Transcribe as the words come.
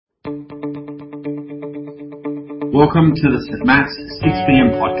Welcome to the St. Matt's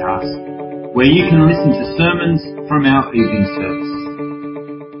 6pm podcast, where you can listen to sermons from our evening service.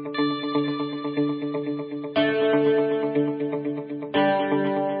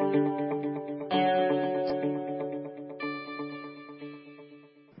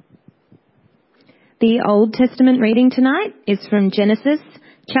 The Old Testament reading tonight is from Genesis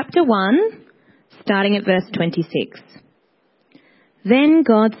chapter 1, starting at verse 26. Then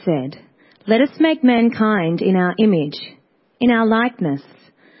God said, "Let us make mankind in our image, in our likeness,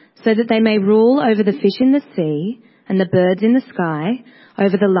 so that they may rule over the fish in the sea and the birds in the sky,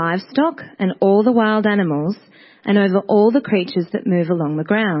 over the livestock and all the wild animals, and over all the creatures that move along the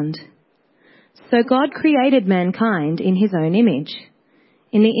ground." So God created mankind in his own image.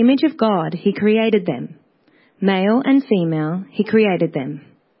 In the image of God he created them. Male and female he created them.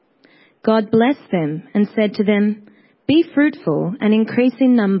 God blessed them and said to them, "Be fruitful and increase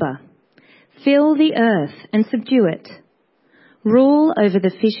in number. Fill the earth and subdue it. Rule over the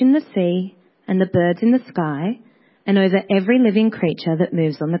fish in the sea and the birds in the sky, and over every living creature that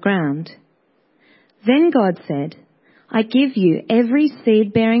moves on the ground." Then God said, "I give you every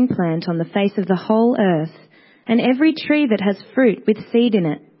seed-bearing plant on the face of the whole earth, and every tree that has fruit with seed in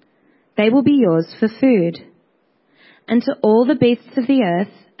it. They will be yours for food. And to all the beasts of the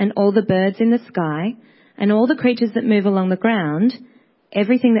earth, and all the birds in the sky, and all the creatures that move along the ground,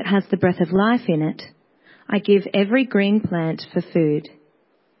 everything that has the breath of life in it, I give every green plant for food."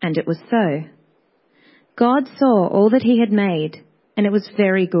 And it was so. God saw all that he had made, and it was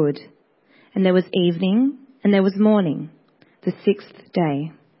very good. And there was evening, and there was morning, the sixth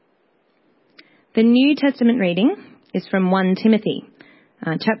day. The New Testament reading is from 1 Timothy,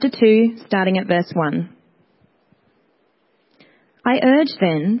 chapter 2, starting at verse 1. "I urge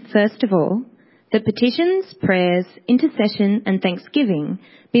then, first of all, that petitions, prayers, intercession and thanksgiving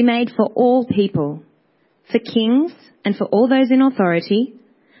be made for all people, for kings and for all those in authority,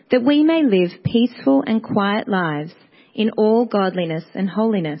 that we may live peaceful and quiet lives in all godliness and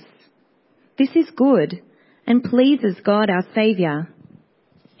holiness. This is good and pleases God our Saviour,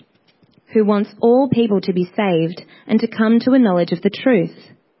 who wants all people to be saved and to come to a knowledge of the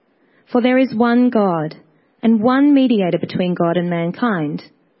truth. For there is one God and one mediator between God and mankind,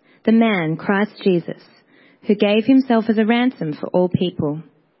 the man Christ Jesus, who gave himself as a ransom for all people.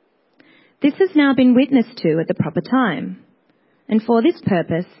 This has now been witnessed to at the proper time, and for this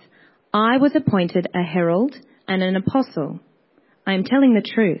purpose I was appointed a herald and an apostle. I am telling the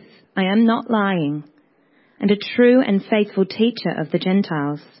truth, I am not lying, and a true and faithful teacher of the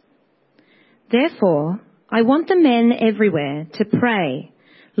Gentiles. Therefore, I want the men everywhere to pray,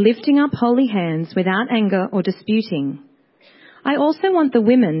 lifting up holy hands without anger or disputing. I also want the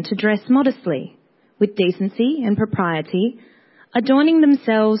women to dress modestly, with decency and propriety, adorning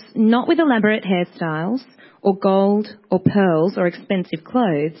themselves not with elaborate hairstyles, or gold, or pearls, or expensive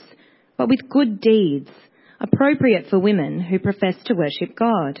clothes, but with good deeds, appropriate for women who profess to worship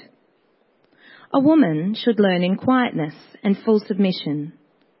God. A woman should learn in quietness and full submission.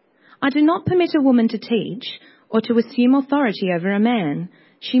 I do not permit a woman to teach or to assume authority over a man.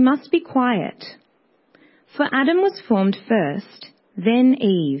 She must be quiet. For Adam was formed first, then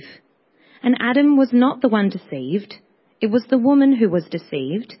Eve. And Adam was not the one deceived. It was the woman who was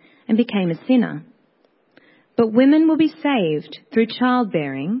deceived and became a sinner. But women will be saved through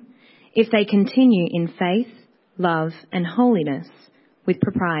childbearing if they continue in faith, love, and holiness with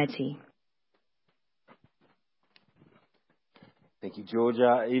propriety. Thank you,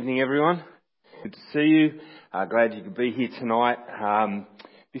 Georgia. Evening, everyone. Good to see you. Glad you could be here tonight.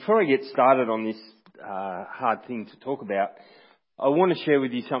 Before I get started on this hard thing to talk about, I want to share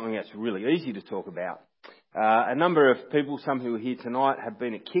with you something that's really easy to talk about. A number of people, some who are here tonight, have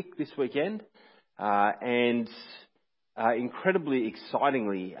been at KIC this weekend, and incredibly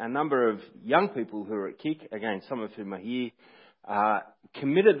excitingly, a number of young people who are at KIC, again, some of whom are here,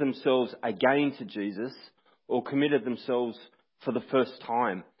 committed themselves again to Jesus, or committed themselves for the first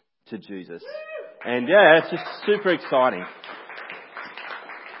time to Jesus. And yeah, it's just super exciting.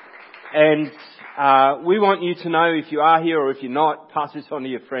 And we want you to know, if you are here or if you're not, pass this on to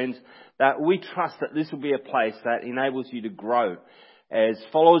your friends, that we trust that this will be a place that enables you to grow as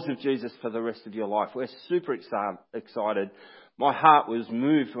followers of Jesus for the rest of your life. We're super excited. My heart was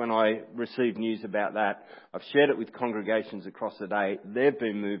moved when I received news about that. I've shared it with congregations across the day. They've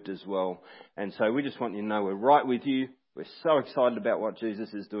been moved as well. And so we just want you to know we're right with you. We're so excited about what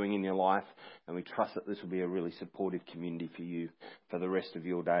Jesus is doing in your life, and we trust that this will be a really supportive community for you for the rest of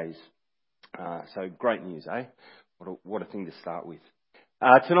your days. So great news, eh? What a thing to start with.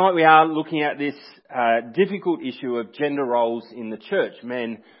 Tonight we are looking at this difficult issue of gender roles in the church,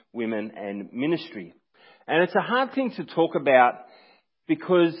 men, women and ministry. And it's a hard thing to talk about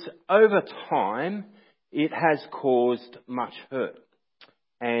because over time it has caused much hurt.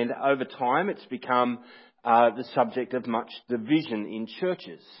 And over time it's become the subject of much division in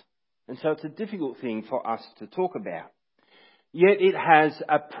churches. And so it's a difficult thing for us to talk about. Yet it has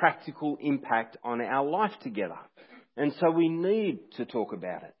a practical impact on our life together. And so we need to talk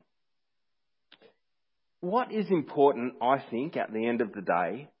about it. What is important, I think, at the end of the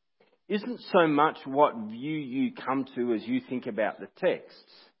day, isn't so much what view you come to as you think about the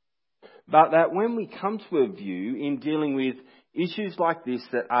texts, but that when we come to a view in dealing with issues like this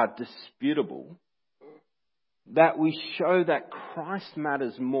that are disputable, that we show that Christ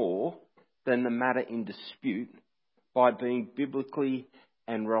matters more than the matter in dispute by being biblically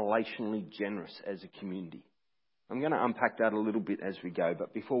and relationally generous as a community. I'm going to unpack that a little bit as we go,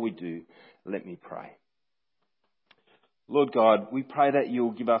 but before we do, let me pray. Lord God, we pray that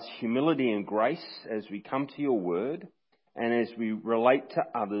you'll give us humility and grace as we come to your word and as we relate to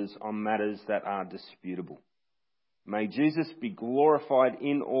others on matters that are disputable. May Jesus be glorified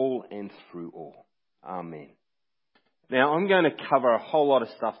in all and through all. Amen. Now, I'm going to cover a whole lot of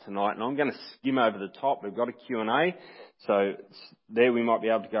stuff tonight, and I'm going to skim over the top. We've got a Q&A, so there we might be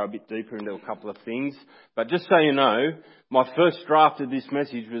able to go a bit deeper into a couple of things. But just so you know, my first draft of this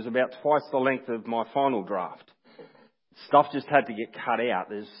message was about twice the length of my final draft. Stuff just had to get cut out.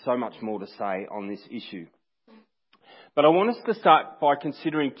 There's so much more to say on this issue. But I want us to start by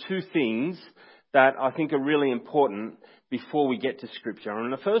considering two things that I think are really important before we get to Scripture.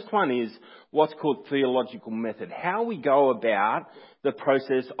 And the first one is what's called theological method, how we go about the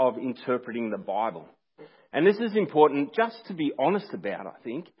process of interpreting the Bible. And this is important just to be honest about, I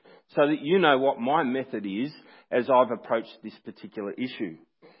think, so that you know what my method is as I've approached this particular issue.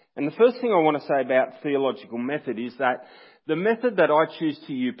 And the first thing I want to say about theological method is that the method that I choose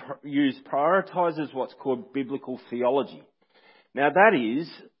to use prioritises what's called biblical theology. Now that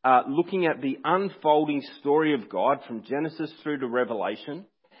is looking at the unfolding story of God from Genesis through to Revelation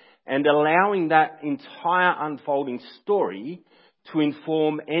and allowing that entire unfolding story to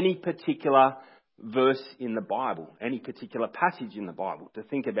inform any particular verse in the Bible, any particular passage in the Bible, to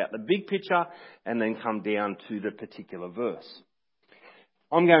think about the big picture and then come down to the particular verse.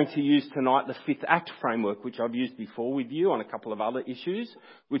 I'm going to use tonight the Fifth Act framework, which I've used before with you on a couple of other issues,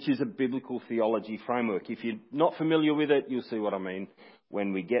 which is a biblical theology framework. If you're not familiar with it, you'll see what I mean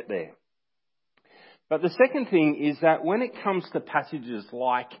when we get there. But the second thing is that when it comes to passages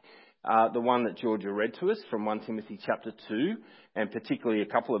like the one that Georgia read to us from 1 Timothy chapter 2, and particularly a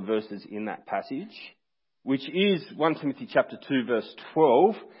couple of verses in that passage, which is 1 Timothy chapter 2 verse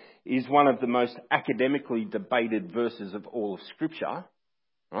 12, is one of the most academically debated verses of all of Scripture.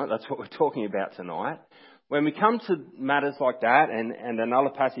 Right, that's what we're talking about tonight. When we come to matters like that and another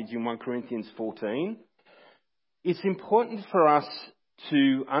passage in 1 Corinthians 14, it's important for us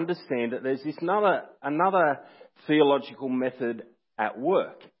to understand that there's this another theological method at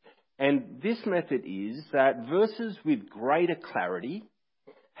work. And this method is that verses with greater clarity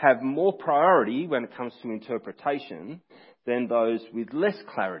have more priority when it comes to interpretation than those with less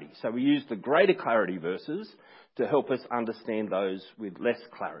clarity. So we use the greater clarity verses to help us understand those with less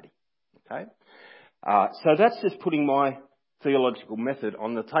clarity. Okay? So that's just putting my theological method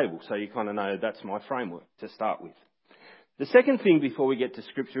on the table, so you kind of know that's my framework to start with. The second thing before we get to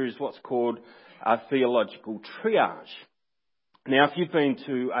Scripture is what's called a theological triage. Now, if you've been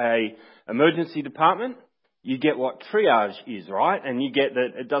to an emergency department, you get what triage is, right? And you get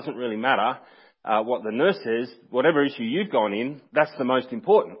that it doesn't really matter what the nurse says. Whatever issue you've gone in, that's the most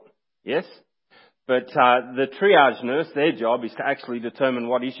important. Yes? But the triage nurse, their job is to actually determine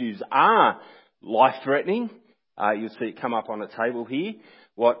what issues are life-threatening. You'll see it come up on a table here.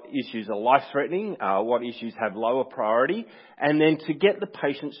 What issues are life-threatening, what issues have lower priority, and then to get the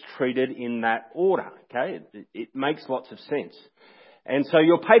patients treated in that order. Okay, it makes lots of sense. And so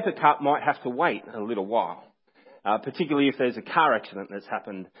your paper cut might have to wait a little while, particularly if there's a car accident that's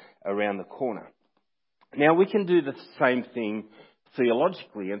happened around the corner. Now we can do the same thing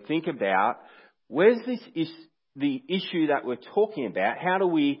theologically and think about where's the issue that we're talking about? How do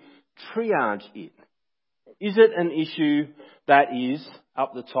we triage it? Is it an issue that is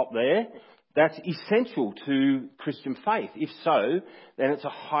up the top there that's essential to Christian faith? If so, then it's a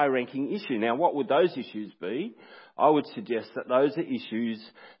high-ranking issue. Now, what would those issues be? I would suggest that those are issues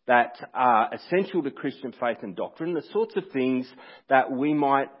that are essential to Christian faith and doctrine, the sorts of things that we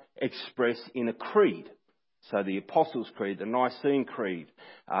might express in a creed. So the Apostles' Creed, the Nicene Creed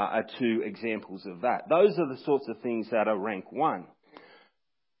are two examples of that. Those are the sorts of things that are rank 1.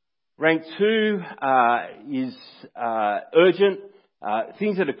 Rank 2 is urgent,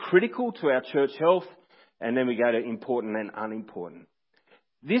 things that are critical to our church health and then we go to important and unimportant.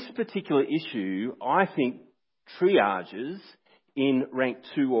 This particular issue, I think, triages in rank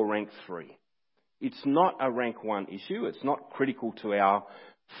 2 or rank 3. It's not a rank 1 issue. It's not critical to our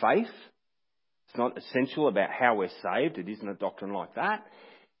faith. It's not essential about how we're saved. It isn't a doctrine like that.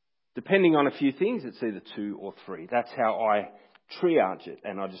 Depending on a few things, it's either 2 or 3. That's how I triage it,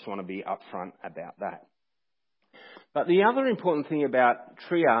 and I just want to be upfront about that. But the other important thing about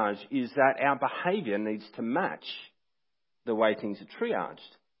triage is that our behaviour needs to match the way things are triaged.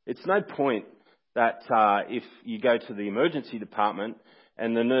 It's no point that if you go to the emergency department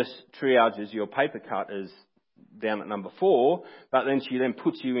and the nurse triages your paper cut as down at number 4, but then she then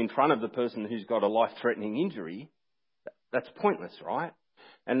puts you in front of the person who's got a life-threatening injury, that's pointless, right?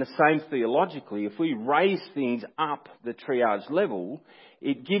 And the same theologically, if we raise things up the triage level,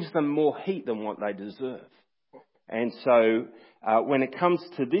 it gives them more heat than what they deserve. And so when it comes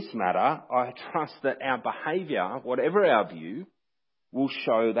to this matter, I trust that our behaviour, whatever our view, will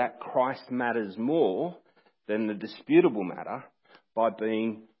show that Christ matters more than the disputable matter by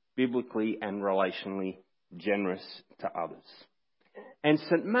being biblically and relationally generous to others. And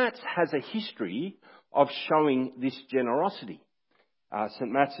St. Matt's has a history of showing this generosity.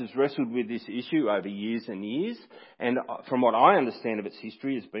 St. Matt's has wrestled with this issue over years and years, and from what I understand of its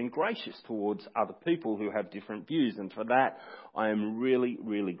history, has been gracious towards other people who have different views, and for that I am really,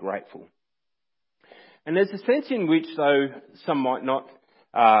 really grateful. And there's a sense in which, though some might not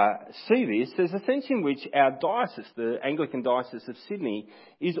see this, there's a sense in which our diocese, the Anglican Diocese of Sydney,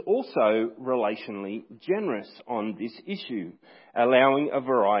 is also relationally generous on this issue, allowing a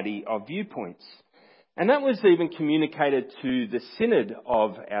variety of viewpoints. And that was even communicated to the synod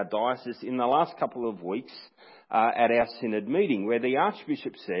of our diocese in the last couple of weeks at our synod meeting, where the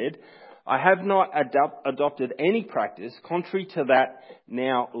Archbishop said, "I have not adopted any practice contrary to that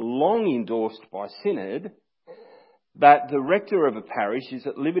now long endorsed by synod, that the rector of a parish is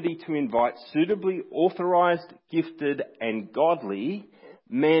at liberty to invite suitably authorised, gifted and godly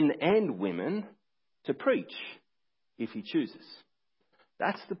men and women to preach, if he chooses."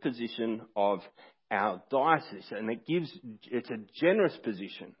 That's the position of our diocese, and it's a generous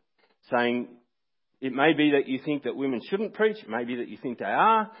position, saying it may be that you think that women shouldn't preach, it may be that you think they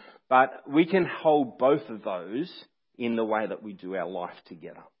are, but we can hold both of those in the way that we do our life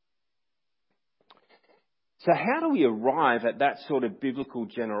together. So how do we arrive at that sort of biblical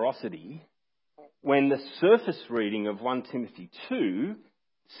generosity when the surface reading of 1 Timothy 2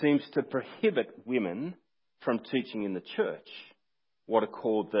 seems to prohibit women from teaching in the church, what are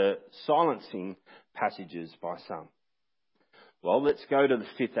called the silencing passages by some? Well, let's go to the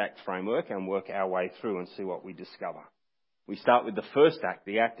 5th Act framework and work our way through and see what we discover. We start with the first act,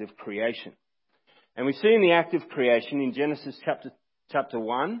 the act of creation. And we see in the act of creation in Genesis chapter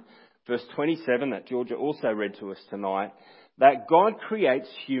 1, verse 27, that Georgia also read to us tonight, that God creates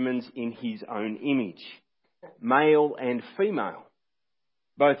humans in his own image, male and female.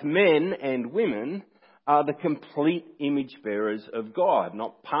 Both men and women are the complete image bearers of God,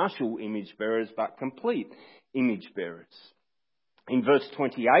 not partial image bearers, but complete image bearers. In verse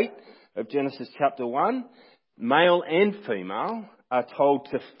 28 of Genesis chapter 1, male and female are told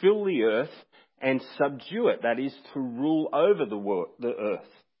to fill the earth and subdue it, that is, to rule over the earth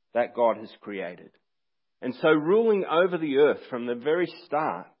that God has created. And so ruling over the earth from the very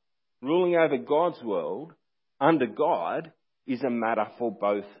start, ruling over God's world under God, is a matter for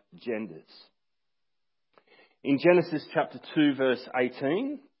both genders. In Genesis chapter 2 verse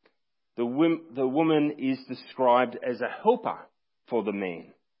 18, the woman is described as a helper for the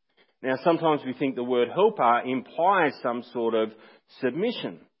man. Now sometimes we think the word helper implies some sort of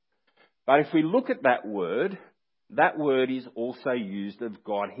submission. But if we look at that word is also used of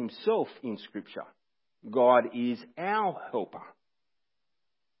God himself in Scripture. God is our helper.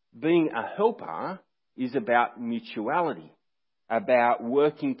 Being a helper is about mutuality, about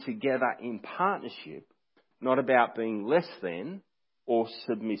working together in partnership, not about being less than or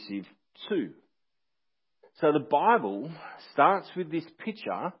submissive to. So the Bible starts with this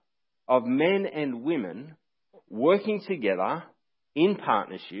picture of men and women working together in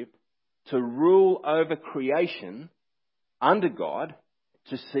partnership to rule over creation under God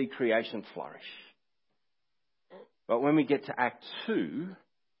to see creation flourish. But when we get to Act 2,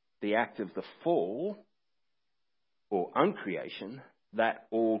 the act of the fall or uncreation, that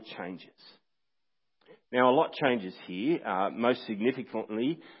all changes. Now, a lot changes here, most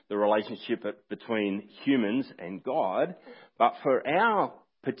significantly the relationship between humans and God. But for our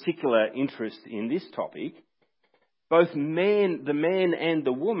particular interest in this topic, both the man and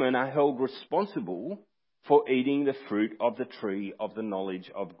the woman are held responsible for eating the fruit of the tree of the knowledge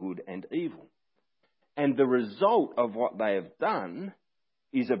of good and evil. And the result of what they have done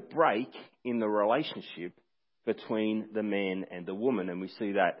is a break in the relationship between the man and the woman. And we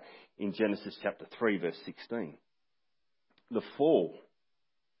see that in Genesis chapter 3, verse 16. The fall,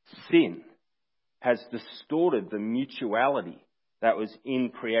 sin, has distorted the mutuality that was in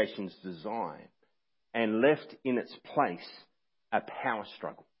creation's design and left in its place a power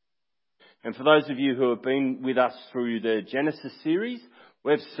struggle. And for those of you who have been with us through the Genesis series,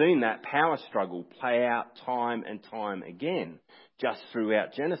 we've seen that power struggle play out time and time again, just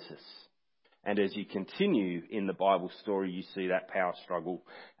throughout Genesis. And as you continue in the Bible story, you see that power struggle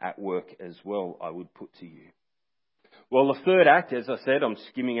at work as well, I would put to you. Well, the third act, as I said, I'm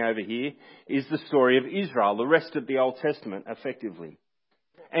skimming over here, is the story of Israel, the rest of the Old Testament, effectively.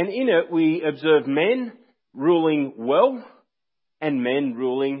 And in it, we observe men ruling well and men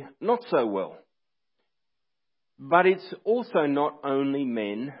ruling not so well. But it's also not only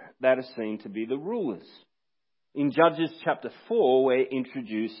men that are seen to be the rulers. In Judges chapter 4, we're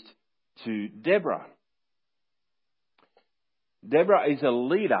introduced to Deborah. Deborah is a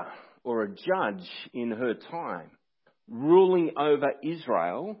leader or a judge in her time, ruling over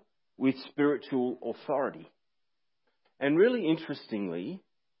Israel with spiritual authority. And really interestingly,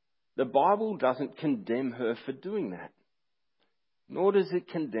 the Bible doesn't condemn her for doing that, nor does it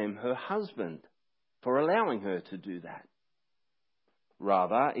condemn her husband for allowing her to do that.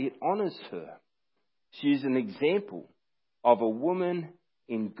 Rather, it honours her. She is an example of a woman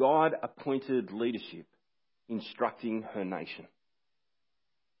in God-appointed leadership, instructing her nation.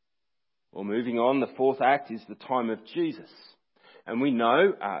 Well, moving on, the fourth act is the time of Jesus. And we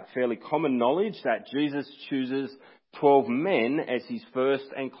know, fairly common knowledge, that Jesus chooses 12 men as his first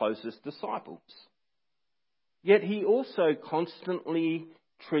and closest disciples. Yet he also constantly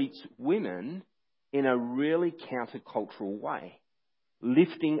treats women in a really countercultural way,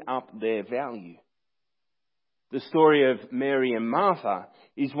 lifting up their value. The story of Mary and Martha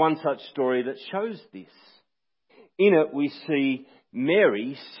is one such story that shows this. In it, we see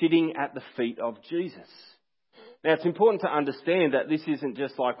Mary sitting at the feet of Jesus. Now, it's important to understand that this isn't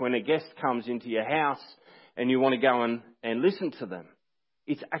just like when a guest comes into your house and you want to go and listen to them.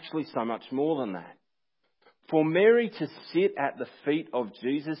 It's actually so much more than that. For Mary to sit at the feet of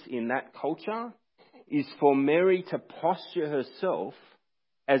Jesus in that culture is for Mary to posture herself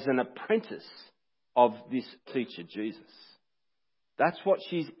as an apprentice of this teacher, Jesus. That's what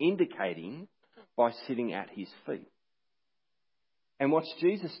she's indicating by sitting at his feet. And what's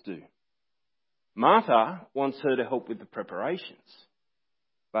Jesus do? Martha wants her to help with the preparations,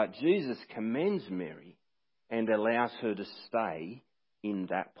 but Jesus commends Mary and allows her to stay in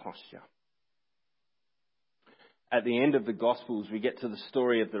that posture. At the end of the Gospels, we get to the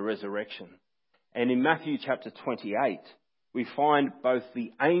story of the resurrection. And in Matthew chapter 28, we find both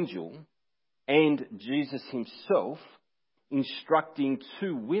the angel and Jesus himself instructing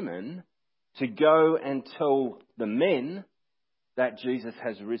two women to go and tell the men that Jesus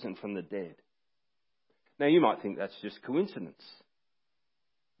has risen from the dead. Now, you might think that's just coincidence,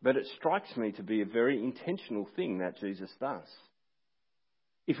 but it strikes me to be a very intentional thing that Jesus does.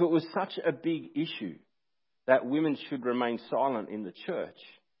 If it was such a big issue that women should remain silent in the church,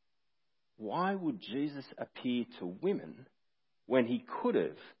 why would Jesus appear to women when he could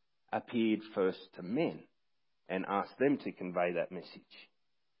have appeared first to men and asked them to convey that message?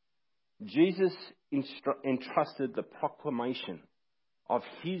 Jesus entrusted the proclamation of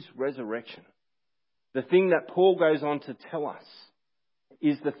his resurrection. The thing that Paul goes on to tell us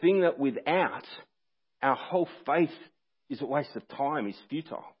is the thing that without our whole faith is a waste of time, is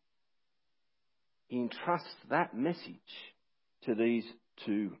futile. He entrusts that message to these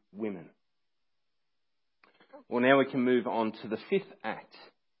two women. Well, now we can move on to the fifth act,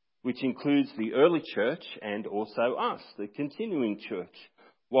 which includes the early church and also us, the continuing church,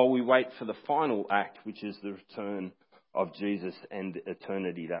 while we wait for the final act, which is the return of Jesus and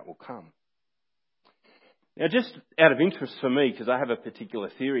eternity that will come. Now, just out of interest for me, because I have a particular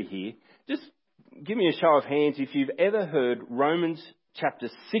theory here, just give me a show of hands if you've ever heard Romans chapter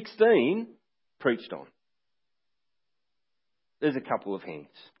 16 preached on. There's a couple of hands.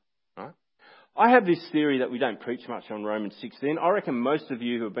 Right? I have this theory that we don't preach much on Romans 16. I reckon most of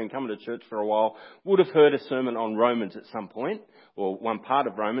you who have been coming to church for a while would have heard a sermon on Romans at some point, or one part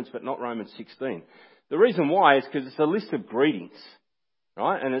of Romans, but not Romans 16. The reason why is because it's a list of greetings,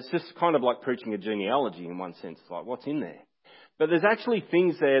 right? And it's just kind of like preaching a genealogy in one sense, like what's in there. But there's actually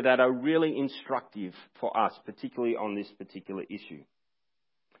things there that are really instructive for us, particularly on this particular issue.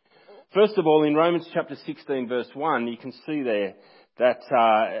 First of all, in Romans chapter 16, verse 1, you can see there that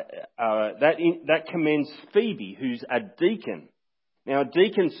commends Phoebe, who's a deacon Now, a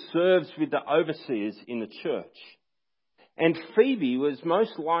deacon serves with the overseers in the church. And Phoebe was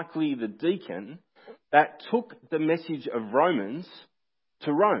most likely the deacon that took the message of Romans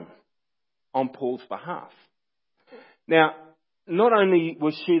to Rome on Paul's behalf. Now, not only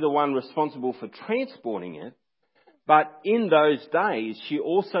was she the one responsible for transporting it, but in those days she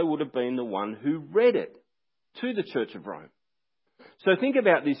also would have been the one who read it to the Church of Rome. So think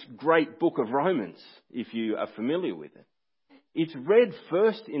about this great book of Romans, if you are familiar with it. It's read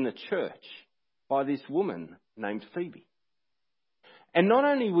first in the church by this woman named Phoebe. And not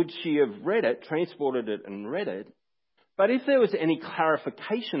only would she have read it, transported it and read it, but if there was any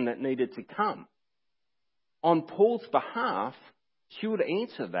clarification that needed to come on Paul's behalf, she would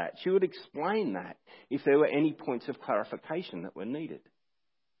answer that. She would explain that if there were any points of clarification that were needed.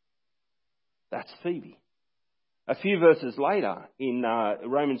 That's Phoebe. A few verses later, in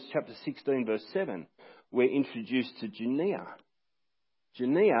Romans chapter 16, verse 7, we're introduced to Junia.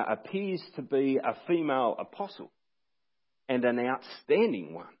 Junia appears to be a female apostle, and an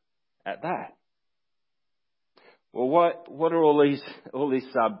outstanding one at that. Well, what are all these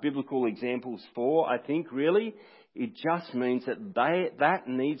biblical examples for? I think really it just means that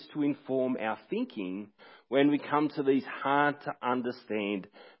needs to inform our thinking when we come to these hard to understand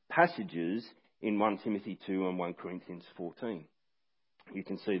passages in 1 Timothy 2 and 1 Corinthians 14. You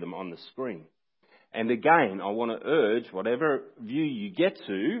can see them on the screen. And again, I want to urge, whatever view you get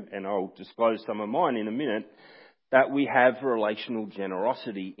to, and I'll disclose some of mine in a minute, that we have relational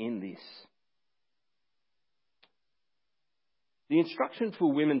generosity in this. The instruction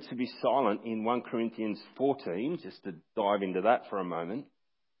for women to be silent in 1 Corinthians 14, just to dive into that for a moment,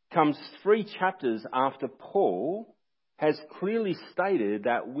 comes 3 chapters after Paul has clearly stated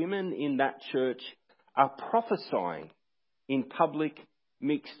that women in that church are prophesying in public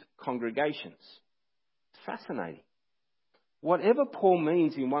mixed congregations. It's fascinating. Whatever Paul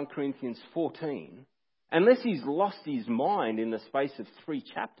means in 1 Corinthians 14, unless he's lost his mind in the space of 3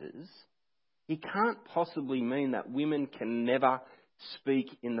 chapters, he can't possibly mean that women can never speak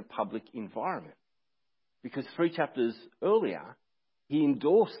in the public environment. Because 3 chapters earlier, he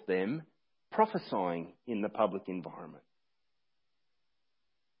endorsed them prophesying in the public environment.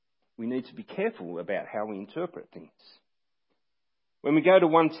 We need to be careful about how we interpret things. When we go to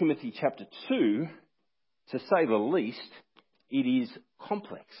 1 Timothy chapter 2, to say the least, it is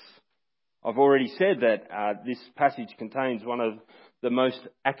complex. I've already said that this passage contains one of the most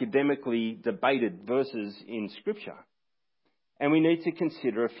academically debated verses in Scripture. And we need to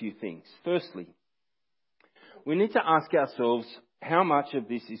consider a few things. Firstly, we need to ask ourselves how much of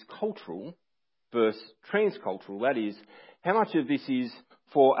this is cultural versus transcultural. That is, how much of this is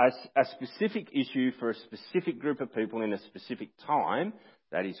for a specific issue for a specific group of people in a specific time,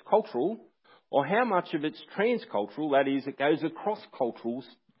 that is cultural, or how much of it's transcultural, that is, it goes across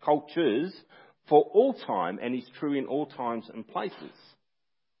cultures for all time and is true in all times and places.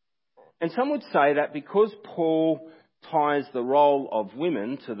 And some would say that because Paul ties the role of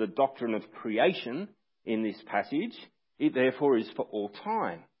women to the doctrine of creation in this passage, it therefore is for all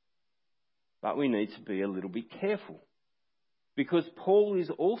time. But we need to be a little bit careful, because Paul is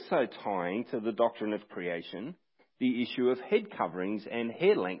also tying to the doctrine of creation the issue of head coverings and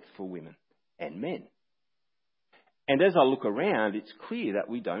hair length for women and men. And as I look around, it's clear that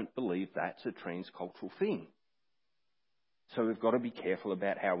we don't believe that's a transcultural thing. So we've got to be careful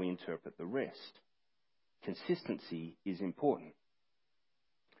about how we interpret the rest. Consistency is important.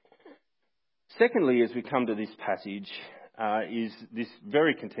 Secondly, as we come to this passage, is this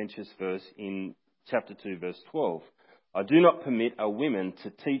very contentious verse in chapter 2, verse 12. I do not permit a woman to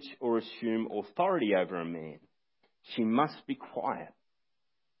teach or assume authority over a man. She must be quiet.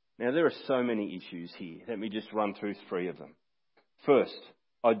 Now, there are so many issues here. Let me just run through 3 of them. First,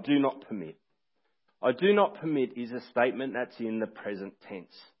 I do not permit. I do not permit is a statement that's in the present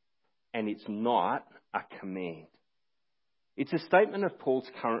tense, and it's not a command. It's a statement of Paul's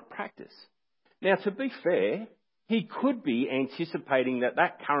current practice. Now, to be fair, he could be anticipating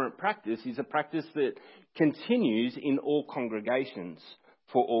that current practice is a practice that continues in all congregations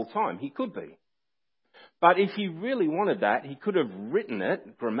for all time. He could be. But if he really wanted that, he could have written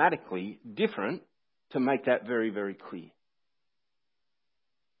it grammatically different to make that very, very clear.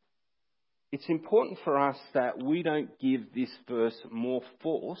 It's important for us that we don't give this verse more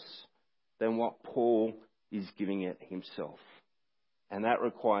force than what Paul is giving it himself. And that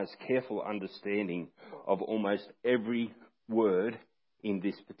requires careful understanding of almost every word in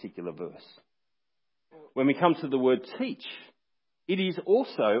this particular verse. When we come to the word teach, it is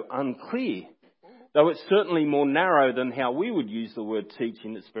also unclear, though it's certainly more narrow than how we would use the word teach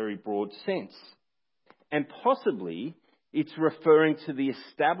in its very broad sense. And possibly It's referring to the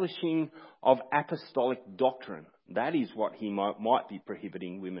establishing of apostolic doctrine. That is what he might be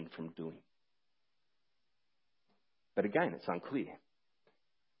prohibiting women from doing. But again, it's unclear.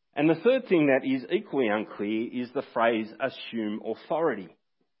 And the third thing that is equally unclear is the phrase assume authority.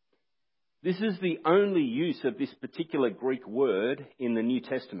 This is the only use of this particular Greek word in the New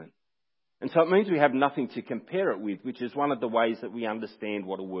Testament. And so it means we have nothing to compare it with, which is one of the ways that we understand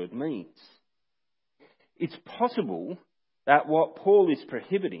what a word means. It's possible that what Paul is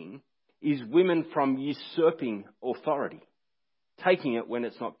prohibiting is women from usurping authority, taking it when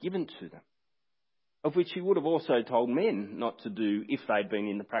it's not given to them, of which he would have also told men not to do if they'd been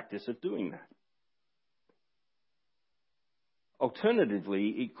in the practice of doing that.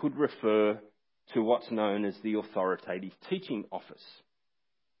 Alternatively, it could refer to what's known as the authoritative teaching office.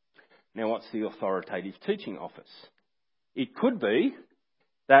 Now, what's the authoritative teaching office? It could be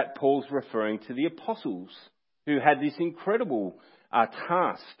that Paul's referring to the apostles who had this incredible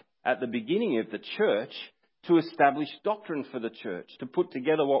task at the beginning of the church to establish doctrine for the church, to put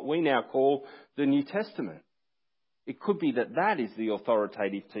together what we now call the New Testament. It could be that that is the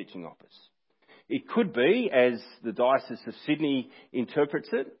authoritative teaching office. It could be, as the Diocese of Sydney interprets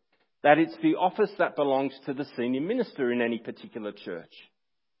it, that it's the office that belongs to the senior minister in any particular church.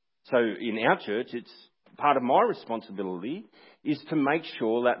 So in our church, it's part of my responsibility is to make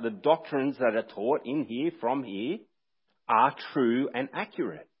sure that the doctrines that are taught in here, from here, are true and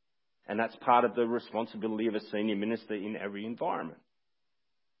accurate. And that's part of the responsibility of a senior minister in every environment.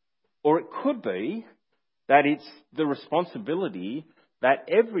 Or it could be that it's the responsibility that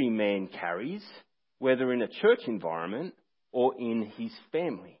every man carries, whether in a church environment or in his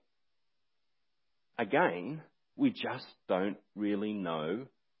family. Again, we just don't really know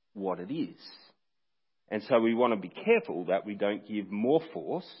what it is. And so we want to be careful that we don't give more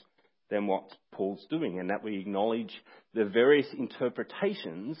force than what Paul's doing, and that we acknowledge the various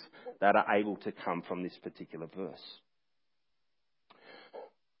interpretations that are able to come from this particular verse.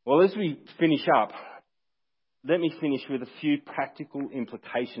 Well, as we finish up, let me finish with a few practical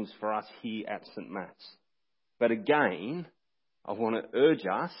implications for us here at St. Matt's. But again, I want to urge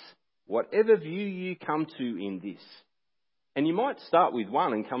us, whatever view you come to in this, and you might start with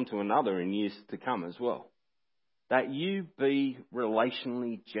one and come to another in years to come as well, that you be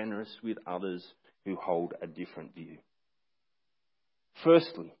relationally generous with others who hold a different view.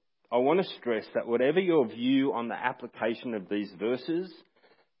 Firstly, I want to stress that whatever your view on the application of these verses,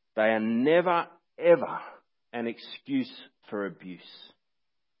 they are never, ever an excuse for abuse.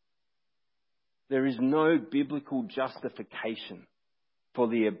 There is no biblical justification for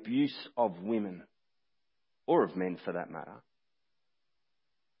the abuse of women, or of men for that matter.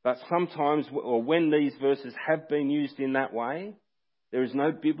 But sometimes, or when these verses have been used in that way, there is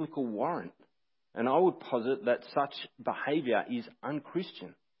no biblical warrant. And I would posit that such behaviour is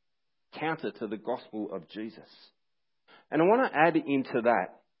unchristian, counter to the gospel of Jesus. And I want to add into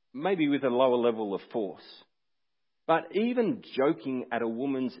that, maybe with a lower level of force, but even joking at a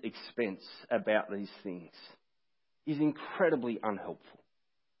woman's expense about these things is incredibly unhelpful.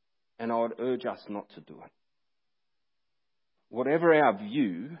 And I would urge us not to do it. Whatever our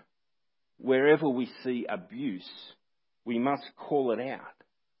view, wherever we see abuse, we must call it out.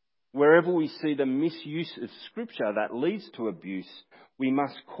 Wherever we see the misuse of Scripture that leads to abuse, we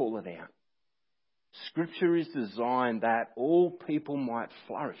must call it out. Scripture is designed that all people might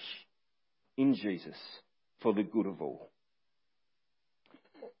flourish in Jesus for the good of all.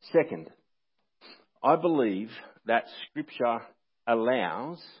 Second, I believe that Scripture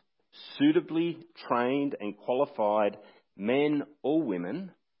allows suitably trained and qualified men or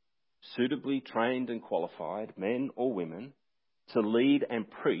women, suitably trained and qualified men or women, to lead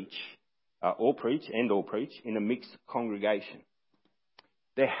and preach, or preach in a mixed congregation.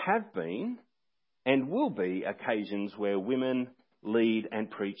 There have been and will be occasions where women lead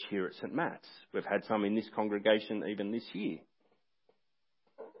and preach here at St. Matt's. We've had some in this congregation even this year.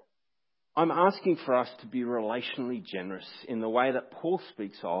 I'm asking for us to be relationally generous in the way that Paul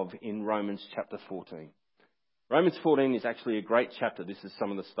speaks of in Romans chapter 14. Romans 14 is actually a great chapter. This is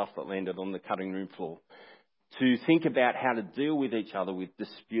some of the stuff that landed on the cutting room floor. To think about how to deal with each other with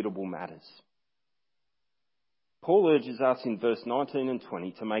disputable matters. Paul urges us in verse 19 and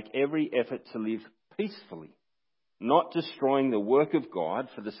 20 to make every effort to live peacefully, not destroying the work of God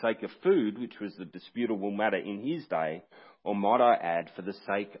for the sake of food, which was the disputable matter in his day, or might I add, for the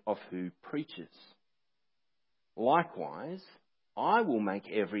sake of who preaches. Likewise, I will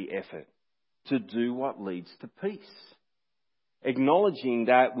make every effort to do what leads to peace, acknowledging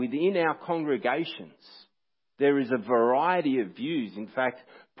that within our congregations there is a variety of views, in fact,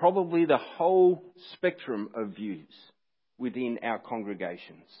 probably the whole spectrum of views, within our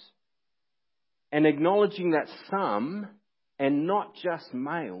congregations. And acknowledging that some, and not just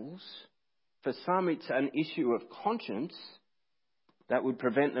males, for some it's an issue of conscience that would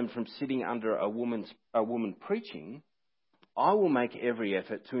prevent them from sitting under a woman preaching, I will make every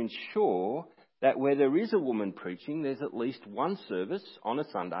effort to ensure that where there is a woman preaching, there's at least one service on a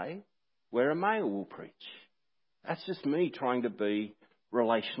Sunday where a male will preach. That's just me trying to be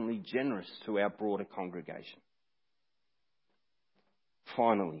relationally generous to our broader congregation.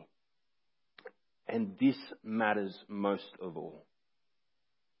 Finally, and this matters most of all,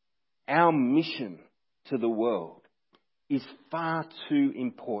 our mission to the world is far too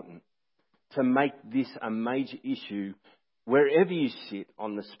important to make this a major issue wherever you sit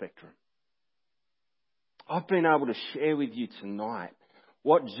on the spectrum. I've been able to share with you tonight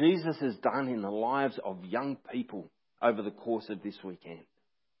what Jesus has done in the lives of young people over the course of this weekend.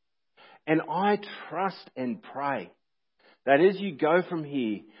 And I trust and pray that as you go from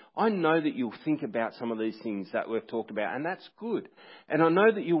here, I know that you'll think about some of these things that we've talked about, and that's good. And I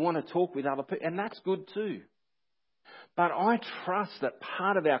know that you want to talk with other people, and that's good too. But I trust that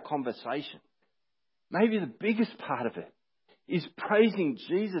part of our conversation, maybe the biggest part of it, is praising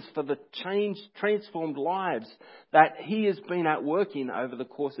Jesus for the changed, transformed lives that he has been at work in over the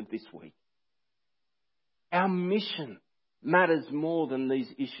course of this week. Our mission matters more than these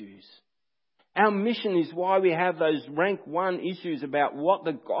issues. Our mission is why we have those rank 1 issues about what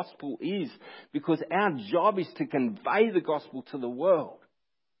the gospel is, because our job is to convey the gospel to the world,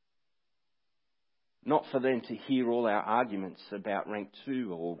 not for them to hear all our arguments about rank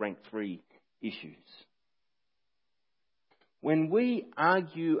 2 or rank 3 issues. When we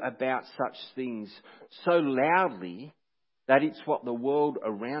argue about such things so loudly that it's what the world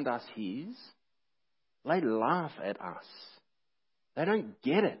around us hears, they laugh at us. They don't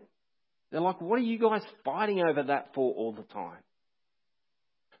get it. They're like, what are you guys fighting over that for all the time?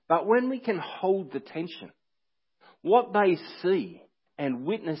 But when we can hold the tension, what they see and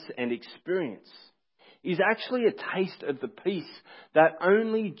witness and experience is actually a taste of the peace that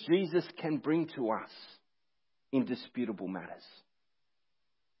only Jesus can bring to us in disputable matters.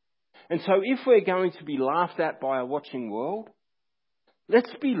 And so if we're going to be laughed at by a watching world,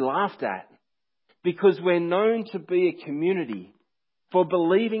 let's be laughed at because we're known to be a community for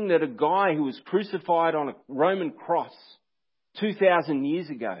believing that a guy who was crucified on a Roman cross 2,000 years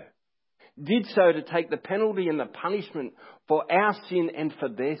ago did so to take the penalty and the punishment for our sin and for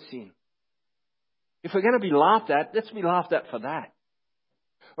their sin. If we're going to be laughed at, let's be laughed at for that.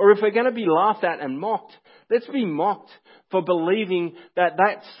 Or if we're going to be laughed at and mocked, let's be mocked for believing that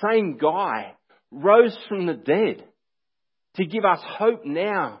that same guy rose from the dead to give us hope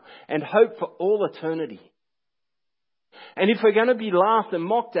now and hope for all eternity. And if we're going to be laughed and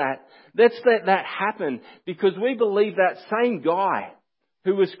mocked at, let's let that happen because we believe that same guy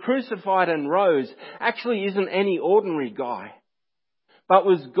who was crucified and rose actually isn't any ordinary guy, but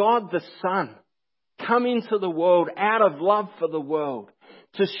was God the Son, come into the world out of love for the world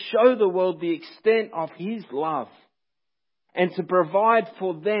to show the world the extent of his love and to provide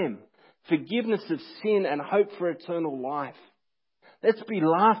for them forgiveness of sin and hope for eternal life. Let's be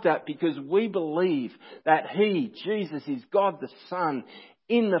laughed at because we believe that he, Jesus, is God the Son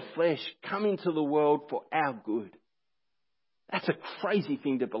in the flesh, come into the world for our good. That's a crazy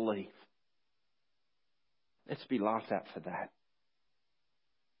thing to believe. Let's be laughed at for that.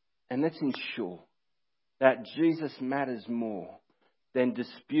 And let's ensure that Jesus matters more than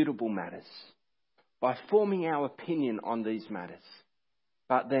disputable matters by forming our opinion on these matters,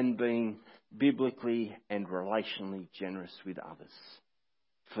 but then being biblically and relationally generous with others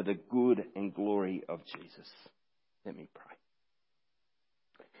for the good and glory of Jesus. Let me pray.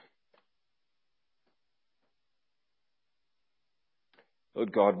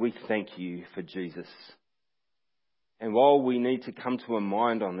 Lord God, we thank you for Jesus. And while we need to come to a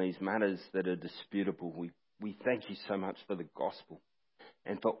mind on these matters that are disputable, we thank you so much for the gospel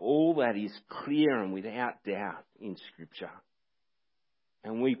and for all that is clear and without doubt in Scripture.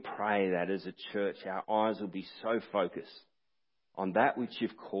 And we pray that as a church, our eyes will be so focused on that which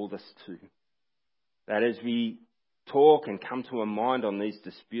you've called us to, that as we talk and come to a mind on these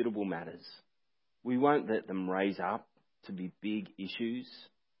disputable matters, we won't let them raise up to be big issues,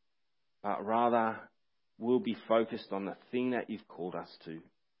 but rather we'll be focused on the thing that you've called us to,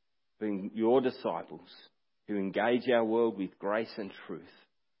 being your disciples who engage our world with grace and truth,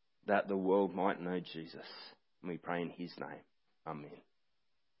 that the world might know Jesus. And we pray in his name. Amen.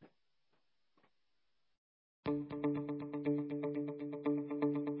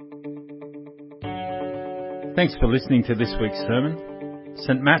 Thanks for listening to this week's sermon.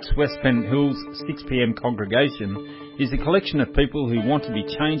 St Matt's West Pennant Hills 6 p.m. congregation is a collection of people who want to be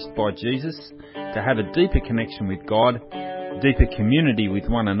changed by Jesus, to have a deeper connection with God, deeper community with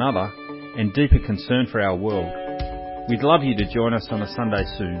one another, and deeper concern for our world. We'd love you to join us on a Sunday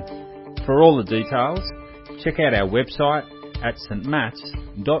soon. For all the details, check out our website at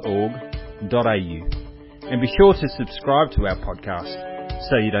stmats.org.au, and be sure to subscribe to our podcast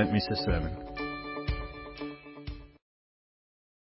so you don't miss a sermon.